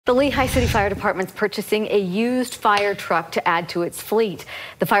The Lehi City Fire Department's purchasing a used fire truck to add to its fleet.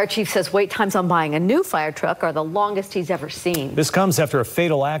 The fire chief says wait times on buying a new fire truck are the longest he's ever seen. This comes after a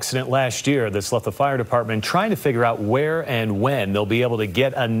fatal accident last year that's left the fire department trying to figure out where and when they'll be able to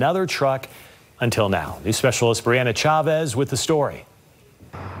get another truck until now. News specialist Brianna Chavez with the story.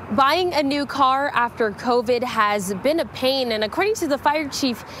 Buying a new car after COVID has been a pain, and according to the fire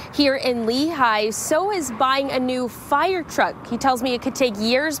chief here in Lehi, so is buying a new fire truck. He tells me it could take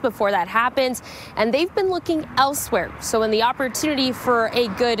years before that happens, and they've been looking elsewhere. So when the opportunity for a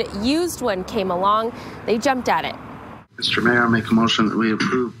good used one came along, they jumped at it. Mr. Mayor, I make a motion that we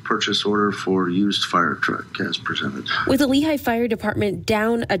approve purchase order for used fire truck as presented. With the Lehi Fire Department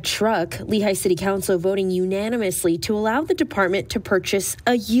down a truck, Lehi City Council voting unanimously to allow the department to purchase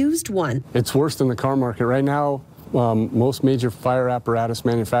a used one. It's worse than the car market right now. Most major fire apparatus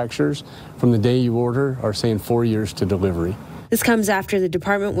manufacturers, from the day you order, are saying 4 years to delivery. This comes after the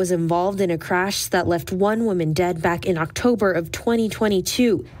department was involved in a crash that left one woman dead back in October of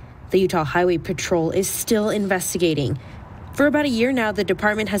 2022. The Utah Highway Patrol is still investigating. For about a year now, the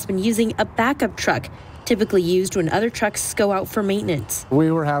department has been using a backup truck, typically used when other trucks go out for maintenance.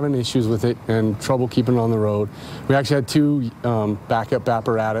 We were having issues with it and trouble keeping it on the road. We actually had two backup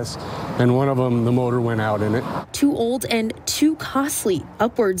apparatus, and one of them, the motor went out in it. Too old and too costly,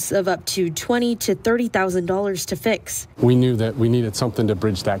 upwards of up to $20,000 to $30,000 to fix. We knew that we needed something to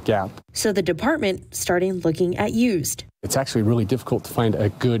bridge that gap. So the department started looking at used. It's actually really difficult to find a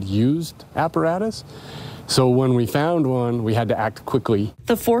good used apparatus. So when we found one, we had to act quickly.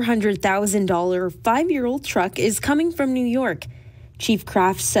 The $400,000 five-year-old truck is coming from New York. Chief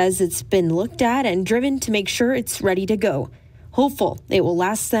Kraft says it's been looked at and driven to make sure it's ready to go. Hopeful it will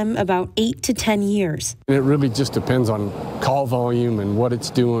last them about 8 to 10 years. It really just depends on call volume and what it's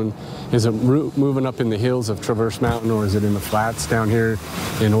doing. Is it moving up in the hills of Traverse Mountain, or is it in the flats down here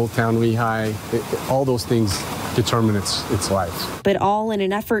in Old Town Lehi? All those things determine its life. But all in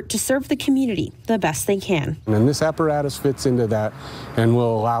an effort to serve the community the best they can. And this apparatus fits into that and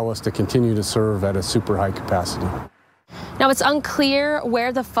will allow us to continue to serve at a super high capacity. Now, it's unclear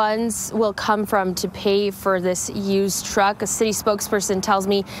where the funds will come from to pay for this used truck. A city spokesperson tells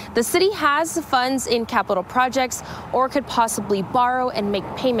me the city has the funds in capital projects or could possibly borrow and make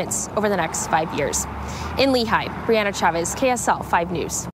payments over the next 5 years. In Lehi, Brianna Chavez, KSL 5 News.